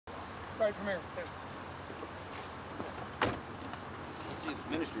Right from here. Let's see, the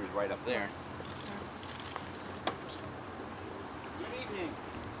minister is right up there. Good evening.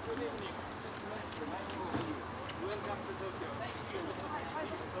 Good evening. Welcome to Tokyo. Thank you.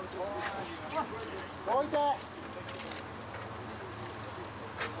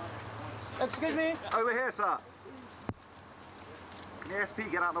 Excuse me. Over here, sir. Can the SP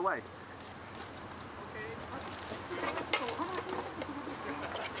get out of the way?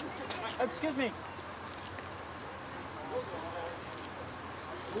 Excuse me.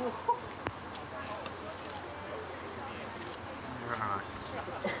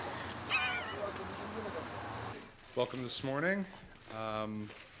 Welcome this morning. A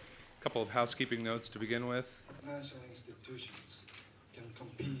couple of housekeeping notes to begin with. Financial institutions can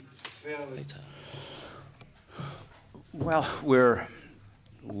compete fairly. Well, we're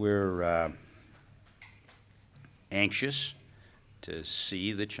anxious to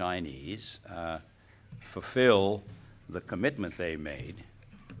see the Chinese fulfill the commitment they made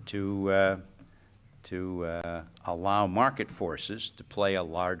to allow market forces to play a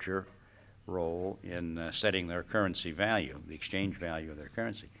larger role in setting their currency value, the exchange value of their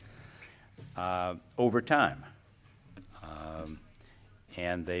currency, over time.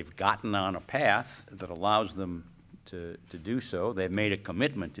 And they've gotten on a path that allows them to do so. They've made a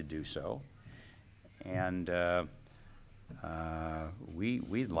commitment to do so. And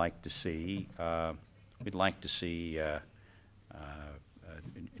we'd like to see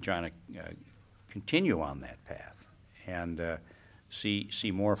China continue on that path and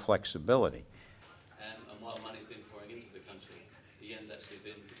see more flexibility. And while money's been pouring into the country, the yen's actually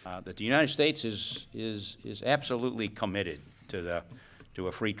been. That the United States is absolutely committed to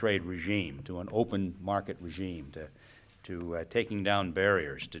a free trade regime, to an open market regime, to taking down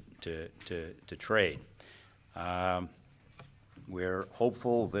barriers to trade. We're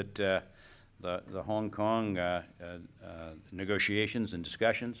hopeful that the Hong Kong negotiations and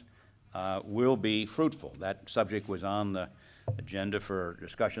discussions will be fruitful. That subject was on the agenda for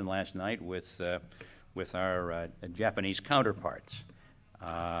discussion last night with our Japanese counterparts.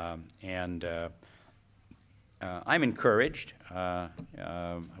 And I'm encouraged, I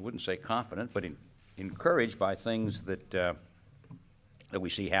wouldn't say confident, but encouraged by things that we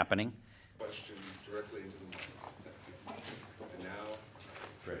see happening. Question directly into the mic. And now,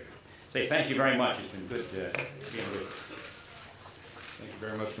 Treasury. Say thank you very much. It's been good being with you. Thank you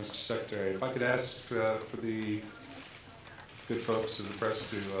very much, Mr. Secretary. If I could ask for the good folks of the press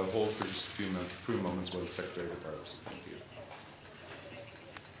to hold for just a few moments while the Secretary departs. Thank you.